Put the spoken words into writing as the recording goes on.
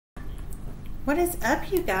What is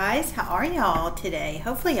up, you guys? How are y'all today?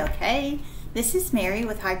 Hopefully okay. This is Mary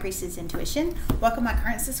with High Priestess Intuition. Welcome my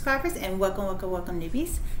current subscribers and welcome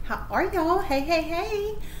newbies. How are y'all?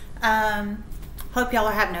 Hey. Hope y'all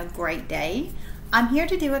are having a great day. I'm here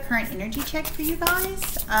to do a current energy check for you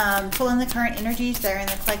guys. Pulling the current energies that are in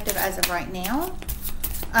the collective as of right now.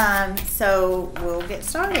 So we'll get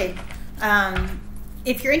started.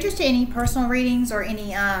 If you're interested in any personal readings or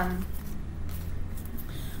any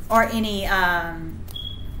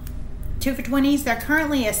 2 for 20s, they're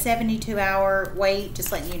currently a 72-hour wait,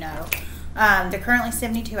 just letting you know. They're currently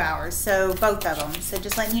 72 hours, so both of them. So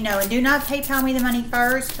just letting you know. And do not PayPal me the money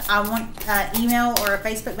first. I want email or a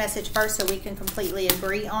Facebook message first so we can completely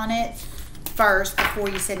agree on it first before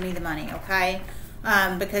you send me the money, okay?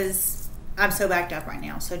 Because I'm so backed up right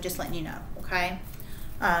now, so just letting you know, okay?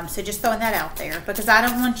 So just throwing that out there, because I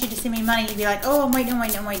don't want you to send me money and be like, oh, I'm waiting,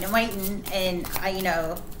 and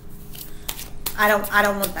I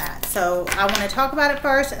don't want that. So I want to talk about it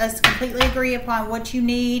first. Us completely agree upon what you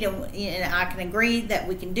need, and I can agree that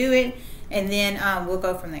we can do it, and then we'll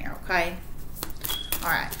go from there. Okay. All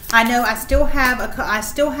right. I know I still have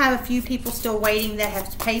a few people still waiting that have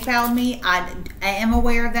PayPal me. I am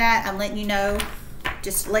aware of that. I'm letting you know.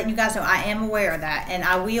 Just letting you guys know I am aware of that, and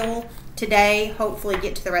I will today hopefully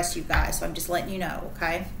get to the rest of you guys. So I'm just letting you know.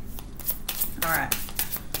 Okay. All right.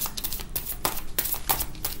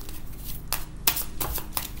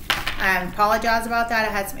 I apologize about that.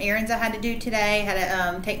 I had some errands I had to do today. I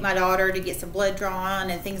had to take my daughter to get some blood drawn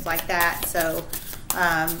and things like that. So,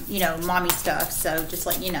 you know, mommy stuff. So just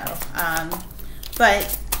letting you know.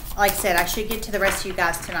 But like I said, I should get to the rest of you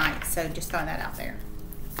guys tonight. So just throwing that out there.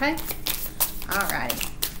 Okay? Alrighty.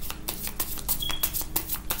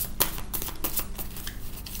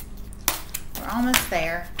 We're almost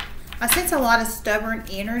there. I sense a lot of stubborn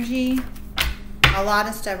energy. A lot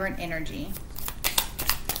of stubborn energy.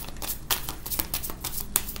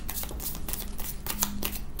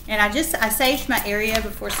 And I saved my area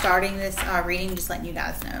before starting this reading, just letting you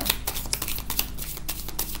guys know.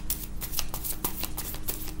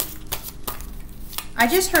 I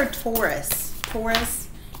just heard Taurus. Taurus,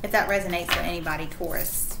 if that resonates with anybody,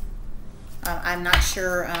 Taurus. I'm not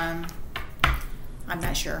sure. I'm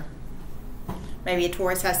not sure. Maybe a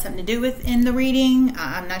Taurus has something to do with in the reading.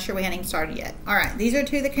 I'm not sure. We haven't even started yet. All right, these are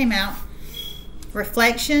two that came out.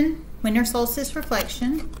 Reflection, Winter Solstice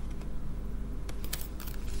Reflection.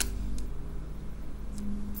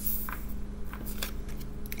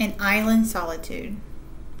 And Island Solitude.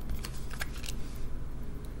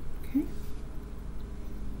 Okay.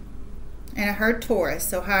 And I heard Taurus,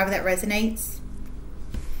 so however that resonates.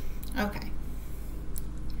 Okay.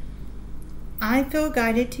 I feel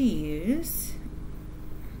guided to use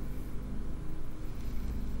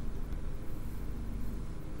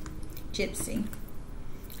Gypsy.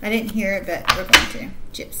 I didn't hear it, but we're going to.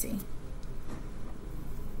 Gypsy.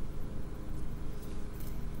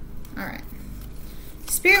 All right.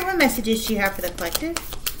 Spirit, what messages do you have for the collective?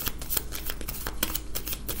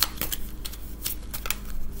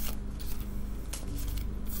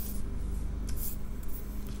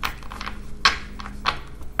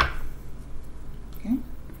 Okay.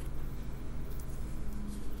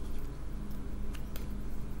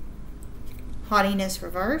 Haughtiness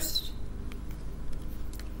reversed.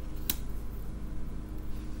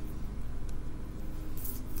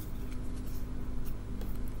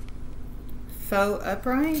 Faux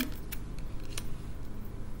upright.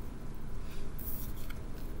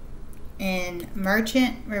 And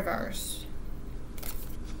merchant reversed.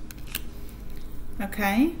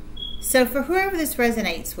 Okay. So for whoever this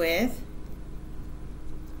resonates with,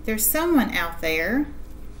 there's someone out there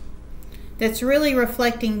that's really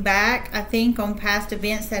reflecting back, I think, on past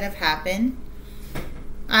events that have happened.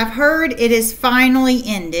 I've heard it is finally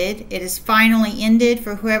ended. It is finally ended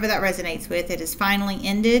for whoever that resonates with. It is finally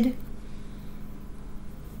ended.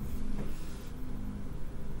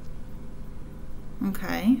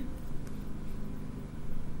 Okay.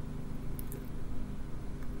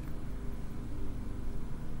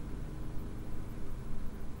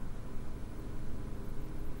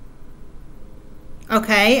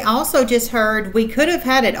 Okay, I also just heard we could have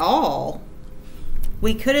had it all.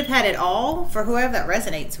 We could have had it all for whoever that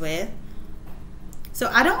resonates with. So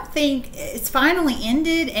I don't think it's finally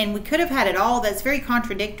ended and we could have had it all. That's very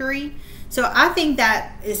contradictory. So I think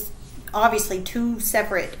that is obviously two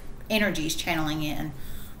separate energies channeling in.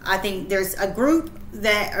 I think there's a group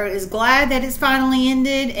that is glad that it's finally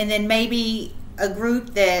ended, and then maybe a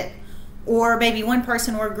group that, or maybe one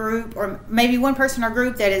person or group, or maybe one person or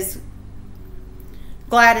group that is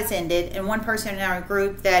glad it's ended, and one person in our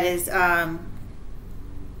group that is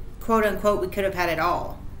quote unquote, we could have had it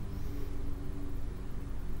all.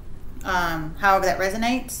 However that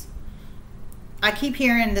resonates. I keep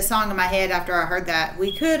hearing the song in my head after I heard that.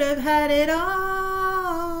 We could have had it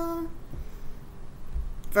all.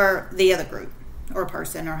 For the other group or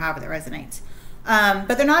person or however that resonates.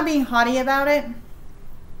 But they're not being haughty about it.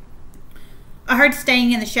 I heard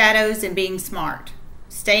staying in the shadows and being smart.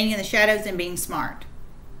 Staying in the shadows and being smart.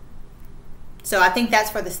 So I think that's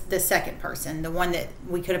for the second person, the one that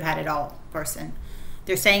we could have had it all person.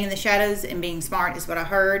 They're staying in the shadows and being smart is what I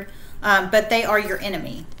heard. But they are your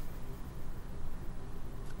enemy.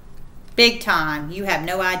 Big time. You have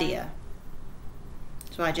no idea.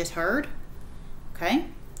 So I just heard. Okay.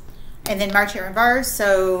 And then Merchant reverse.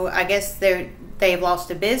 So I guess they've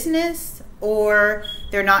lost a business or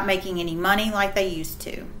they're not making any money like they used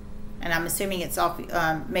to. And I'm assuming it's off.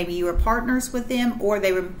 Maybe you were partners with them or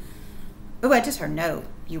they were. Oh, I just heard no.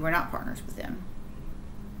 You were not partners with them.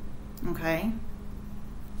 Okay.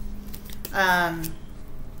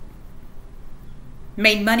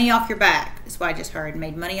 Made money off your back is what I just heard.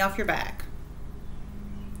 Made money off your back.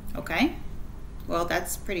 Okay. Well,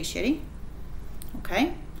 that's pretty shitty.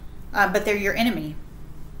 Okay. But they're your enemy.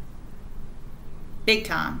 Big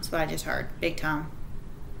time is what I just heard. Big time.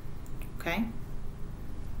 Okay.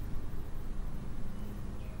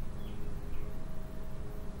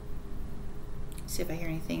 See if I hear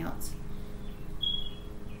anything else.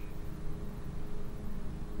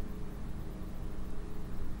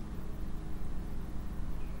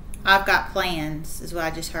 I've got plans is what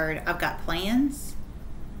I just heard. I've got plans.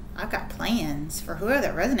 I've got plans for whoever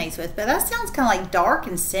that resonates with. But that sounds kind of like dark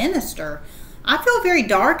and sinister. I feel very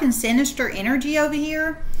dark and sinister energy over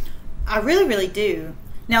here. I really, really do.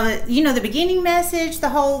 Now, the beginning message,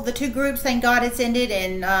 the two groups, thank God it's ended,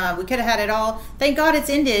 and we could have had it all. Thank God it's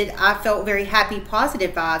ended. I felt very happy,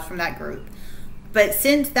 positive vibes from that group. But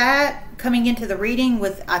since that, coming into the reading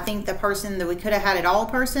with, I think, the person that we could have had it all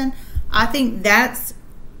person, I think that's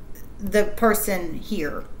the person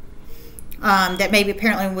here that maybe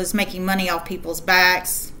apparently was making money off people's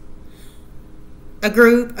backs. A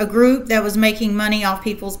group that was making money off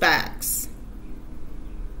people's backs.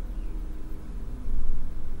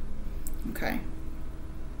 Okay.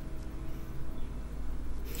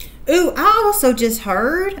 Ooh, I also just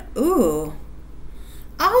heard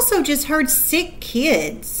sick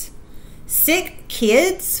kids. Sick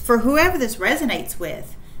kids for whoever this resonates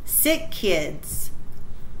with. Sick kids.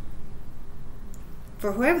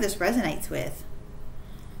 For whoever this resonates with.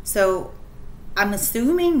 So I'm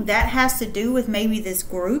assuming that has to do with maybe this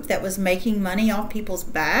group that was making money off people's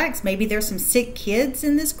backs. Maybe there's some sick kids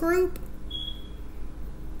in this group.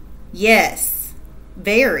 Yes.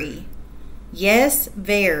 Very. Yes,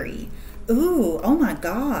 very. Ooh, oh my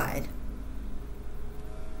God.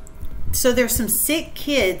 So there's some sick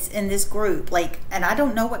kids in this group. And I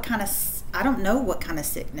don't know what kind of sickness.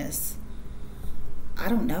 I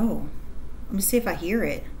don't know. Let me see if I hear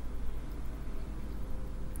it.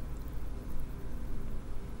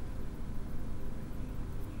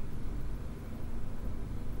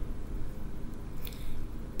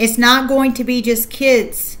 It's not going to be just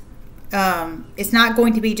kids. It's not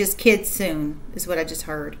going to be just kids soon, is what I just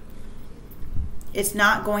heard. It's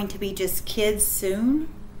not going to be just kids soon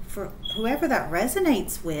for whoever that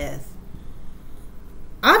resonates with.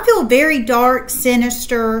 I feel very dark,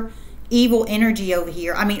 sinister, evil energy over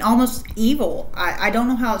here. I mean, almost evil. I don't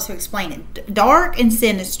know how else to explain it. Dark and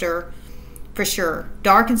sinister, for sure.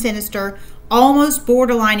 Dark and sinister, almost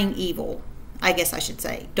borderlining evil, I guess I should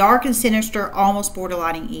say. Dark and sinister, almost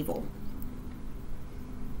borderlining evil.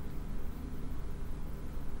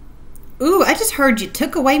 Ooh, I just heard you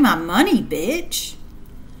took away my money, bitch.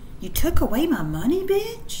 You took away my money,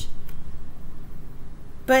 bitch?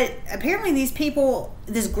 But apparently these people,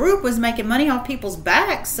 this group was making money off people's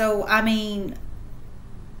backs. So, I mean,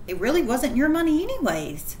 it really wasn't your money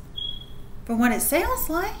anyways. From what it sounds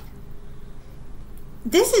like.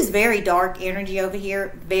 This is very dark energy over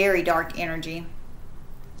here. Very dark energy.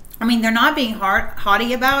 I mean, they're not being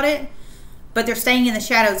haughty about it. But they're staying in the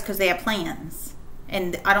shadows because they have plans.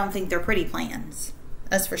 And I don't think they're pretty plans.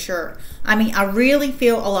 That's for sure. I mean, I really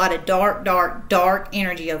feel a lot of dark, dark, dark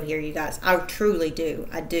energy over here, you guys. I truly do.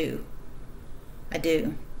 I do.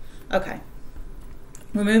 Okay.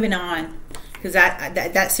 We're moving on. Because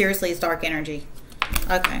that seriously is dark energy.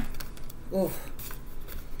 Okay. Oof.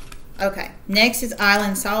 Okay. Next is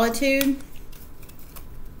Island Solitude.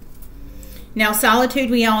 Now, solitude,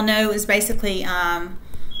 we all know, is basically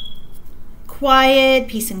quiet,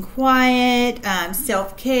 peace and quiet,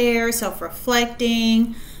 self-care,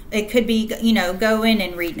 self-reflecting, It could be, you know, going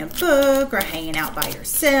and reading a book, or hanging out by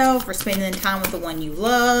yourself, or spending time with the one you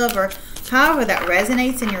love, or however that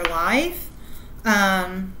resonates in your life.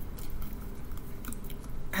 However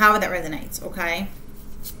that resonates, okay?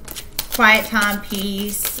 Quiet time,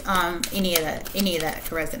 peace, any of that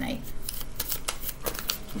could resonate.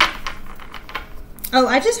 Oh,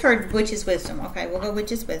 I just heard witch's wisdom. Okay, we'll go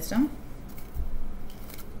witch's wisdom.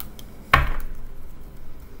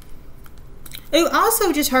 Oh,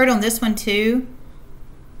 also just heard on this one too.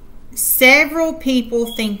 Several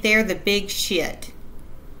people think they're the big shit,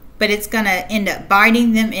 but it's going to end up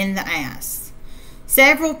biting them in the ass.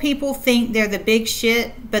 Several people think they're the big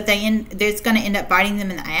shit, but it's going to end up biting them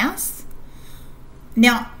in the ass.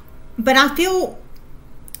 Now, but I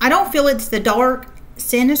don't feel it's the dark,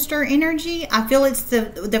 sinister energy. I feel it's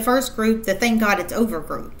the first group, the thank God it's over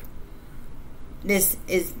group. This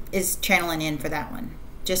is channeling in for that one.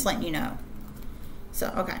 Just letting you know. So,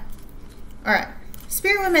 okay. All right.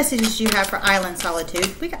 Spirit, what messages do you have for Island Solitude?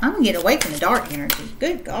 I'm going to get away from the dark energy.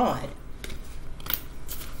 Good God.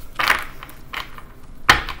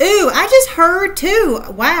 Ooh, I just heard too.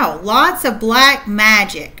 Wow. Lots of black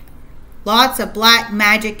magic. Lots of black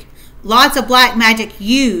magic. Lots of black magic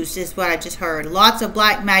used is what I just heard. Lots of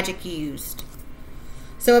black magic used.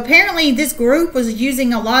 So apparently this group was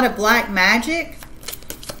using a lot of black magic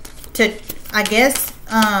to, I guess,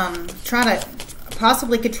 try to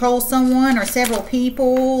possibly control someone or several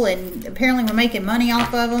people, and apparently we're making money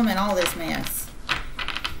off of them and all this mess.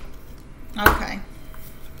 Okay.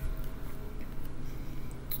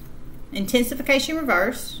 Intensification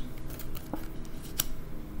reversed.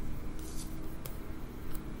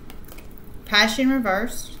 Passion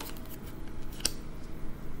reversed.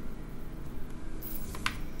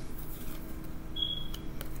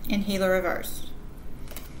 And healer reversed.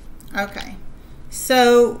 Okay.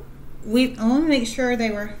 So I want to make sure they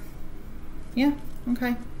were, yeah,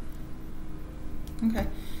 okay. Okay.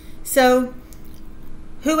 So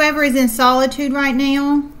whoever is in solitude right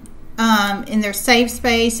now, in their safe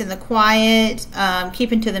space, in the quiet,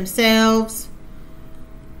 keeping to themselves.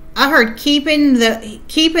 I heard keeping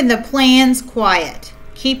the plans quiet.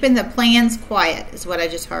 Keeping the plans quiet is what I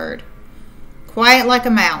just heard. Quiet like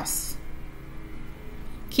a mouse.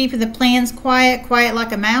 Keeping the plans quiet, quiet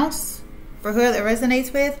like a mouse. For whoever that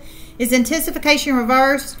resonates with. Is intensification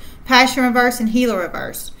reversed, passion reversed, and healer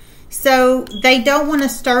reversed. So they don't want to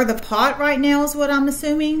stir the pot right now is what I'm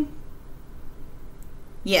assuming.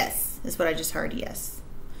 Yes, is what I just heard, yes.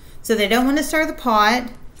 So they don't want to stir the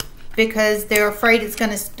pot because they're afraid it's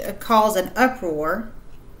going to cause an uproar.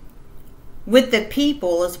 With the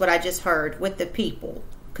people is what I just heard, with the people.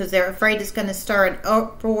 Because they're afraid it's going to stir an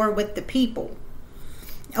uproar with the people.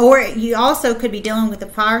 Or you also could be dealing with a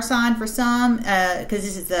fire sign for some, because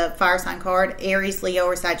this is a fire sign card, Aries, Leo,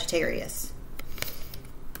 or Sagittarius.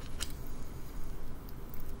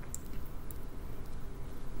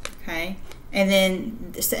 Okay. And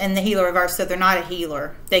then, and the healer reverse, so they're not a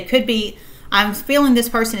healer. They could be, I'm feeling this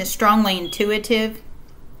person is strongly intuitive.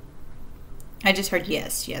 I just heard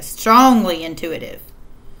yes, strongly intuitive,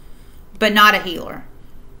 but not a healer.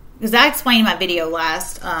 Because I explained in my video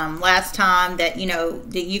last time that, you know,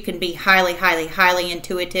 that you can be highly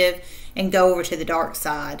intuitive and go over to the dark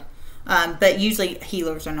side. But usually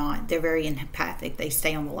healers are not. They're very empathic. They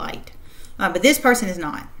stay on the light. But this person is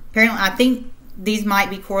not. Apparently, I think these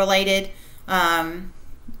might be correlated.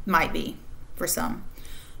 Might be for some.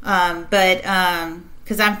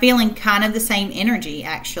 Because I'm feeling kind of the same energy,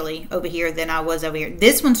 actually, over here than I was over here.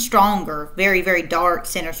 This one's stronger. Very, very dark,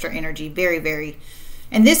 sinister energy. Very, very...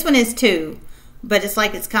 And this one is too, but it's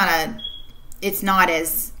like it's kind of, it's not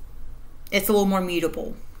as, it's a little more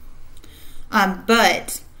mutable.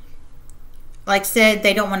 But like I said,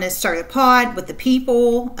 they don't want to stir the pot with the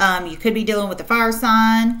people. You could be dealing with the fire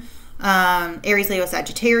sign, Aries, Leo,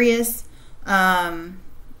 Sagittarius.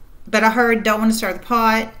 But I heard don't want to stir the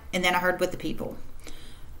pot, and then I heard with the people.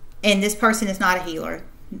 And this person is not a healer.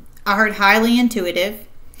 I heard highly intuitive.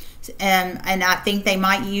 And I think they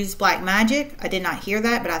might use black magic. I did not hear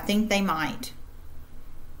that, but I think they might.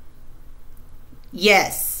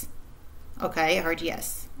 Yes. Okay, I heard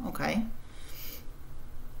yes. Okay.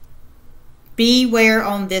 Beware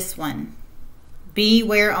on this one.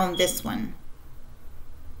 Beware on this one.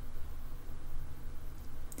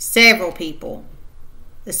 Several people,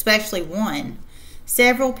 especially one.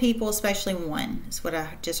 Several people, especially one, is what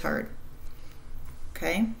I just heard.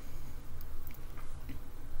 Okay.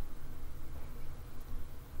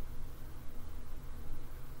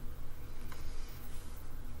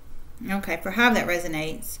 Okay, for how that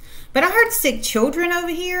resonates. But I heard sick children over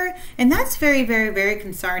here, and that's very, very, very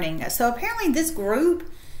concerning. So apparently this group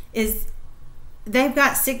is they've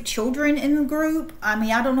got sick children in the group. I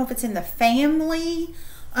mean, I don't know if it's in the family,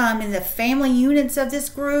 in the family units of this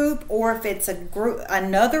group, or if it's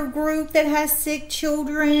another group that has sick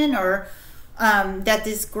children, or that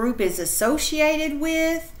this group is associated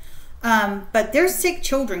with. But there's sick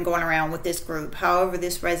children going around with this group, however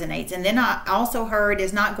this resonates. And then I also heard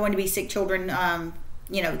it's not going to be sick children,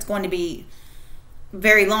 it's going to be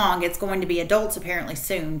very long. It's going to be adults apparently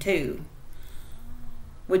soon too,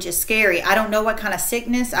 which is scary. I don't know what kind of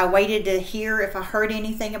sickness. I waited to hear if I heard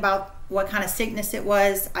anything about what kind of sickness it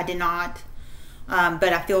was. I did not.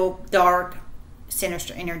 But I feel dark,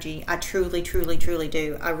 sinister energy. I truly, truly, truly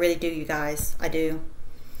do. I really do, you guys. I do.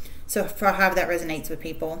 So for however that resonates with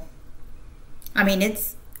people. I mean,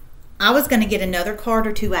 I was going to get another card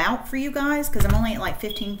or two out for you guys because I'm only at like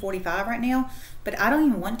 15:45 right now. But I don't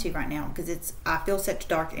even want to right now because I feel such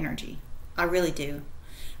dark energy. I really do.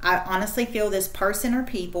 I honestly feel this person or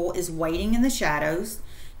people is waiting in the shadows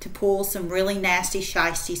to pull some really nasty,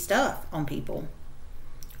 shysty stuff on people.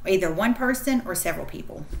 Either one person or several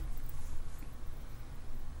people.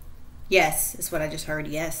 Yes, is what I just heard.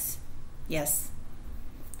 Yes. Yes.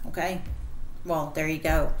 Okay. Well, there you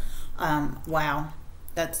go. Wow.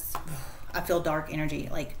 I feel dark energy.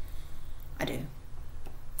 Like, I do.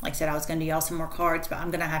 Like I said, I was going to do y'all some more cards, but I'm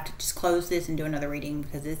going to have to just close this and do another reading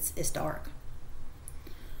because it's dark.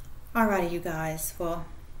 Alrighty, you guys. Well,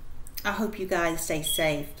 I hope you guys stay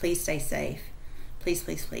safe. Please stay safe. Please,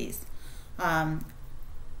 please, please. And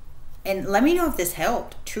let me know if this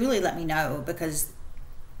helped. Truly let me know, because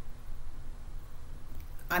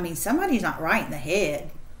I mean, somebody's not right in the head.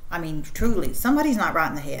 I mean, truly, somebody's not right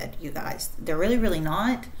in the head, you guys. They're really, really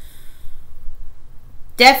not.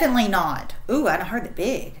 Definitely not. Ooh, I heard it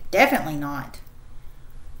big. Definitely not.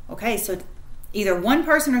 Okay, so either one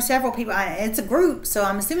person or several people. It's a group, so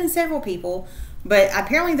I'm assuming several people. But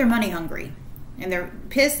apparently they're money hungry. And they're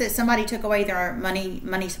pissed that somebody took away their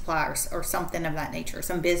money supply or something of that nature.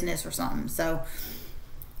 Some business or something. So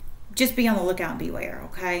just be on the lookout and beware,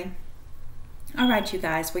 okay? All right, you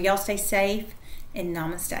guys. Well, y'all stay safe. And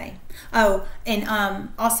namaste. Oh, and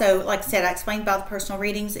also, like I said, I explained about the personal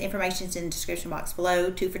readings. The information is in the description box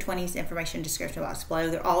below. 2 for 20s information in the description box below.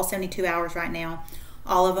 They're all 72 hours right now,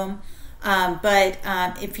 all of them. But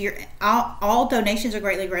if you're all donations are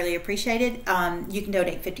greatly, greatly appreciated. You can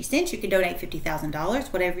donate 50 cents. You can donate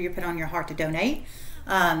 $50,000, whatever you put on your heart to donate.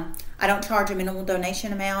 I don't charge a minimal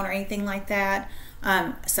donation amount or anything like that.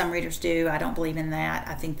 Some readers do. I don't believe in that.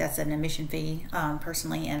 I think that's an admission fee,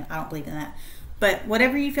 personally, and I don't believe in that. But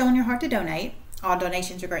whatever you feel in your heart to donate, all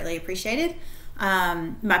donations are greatly appreciated.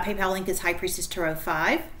 My PayPal link is High Priestess Tarot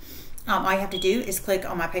 5. All you have to do is click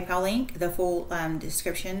on my PayPal link. The full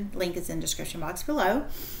description link is in the description box below.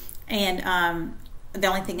 And the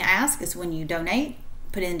only thing I ask is when you donate,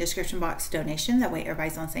 put in the description box donation. That way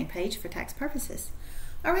everybody's on the same page for tax purposes.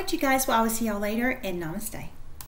 All right, you guys. Well, I will see y'all later, and namaste.